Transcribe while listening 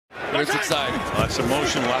It's exciting. Lots of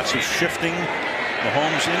motion, lots of shifting.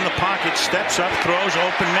 Mahomes in the pocket, steps up, throws,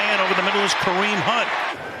 open man over the middle is Kareem Hunt.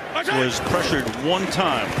 Was pressured one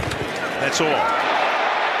time. That's all.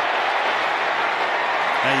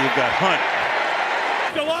 Now you've got Hunt.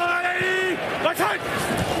 And the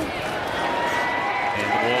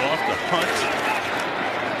ball off to Hunt.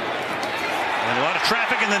 And a lot of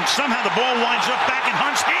traffic, and then somehow the ball winds up back in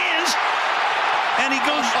Hunt's hands. And he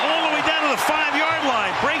goes all the way down to the 5-yard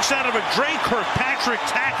line. Breaks out of a Dre Kirkpatrick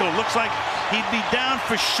tackle. Looks like he'd be down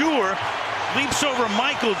for sure. Leaps over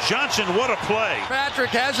Michael Johnson. What a play.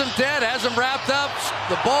 Patrick has him dead, has him wrapped up.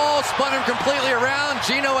 The ball spun him completely around.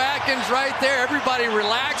 Geno Atkins right there. Everybody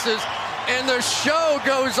relaxes, and the show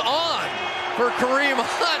goes on for Kareem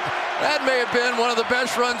Hunt. That may have been one of the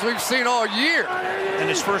best runs we've seen all year. And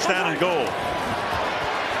his first down and goal.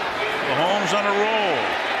 Mahomes on a roll.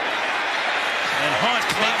 And Hunt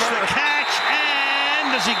makes the catch,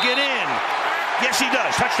 and does he get in? Yes, he does.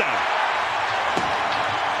 Touchdown.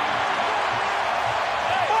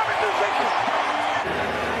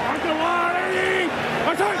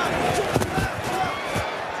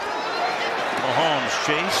 Mahomes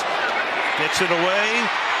chased, gets it away,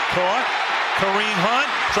 caught. Kareem Hunt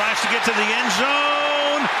tries to get to the end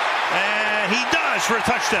zone, and he does for a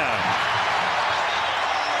touchdown.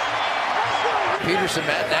 Peterson,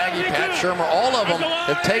 Matt Nagy, Pat Shermer, all of them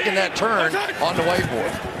have taken that turn on the whiteboard.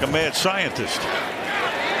 A mad scientist.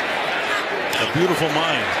 A beautiful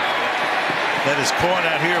mind that is caught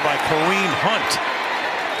out here by Kareem Hunt.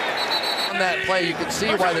 On that play, you can see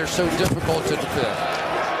why they're so difficult to defend.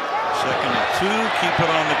 2nd and 2, keep it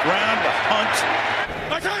on the ground to Hunt.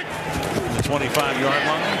 The 25-yard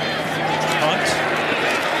line. Hunt.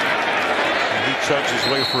 And he chugs his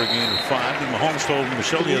way for a gain of 5. And Mahomes told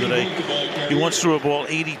Michelle the other day he once threw a ball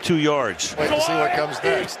 82 yards. Wait to see what comes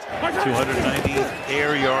next. 290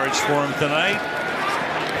 air yards for him tonight.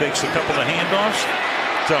 Takes a couple of handoffs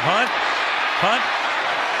to Hunt. Hunt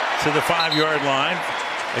to the 5-yard line.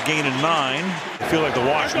 A gain of 9. I feel like the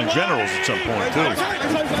Washington Generals at some point, too.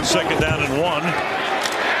 2nd down and 1.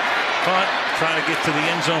 Hunt trying to get to the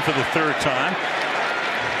end zone for the 3rd time.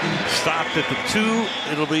 Stopped at the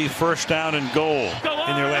 2. It'll be 1st down and goal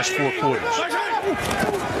in their last 4 quarters.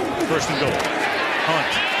 1st and goal.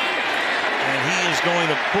 Hunt. And he is going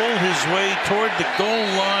to pull his way toward the goal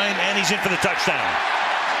line, and he's in for the touchdown.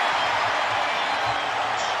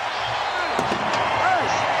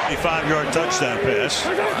 5-yard touchdown pass.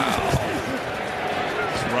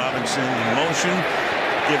 Robinson in motion.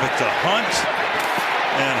 Give it to Hunt.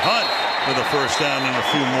 And Hunt with a 1st down and a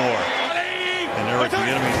few more. And Eric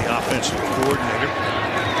Bieniemy, the offensive coordinator,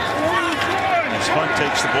 as Hunt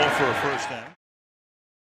takes the ball for a 1st down.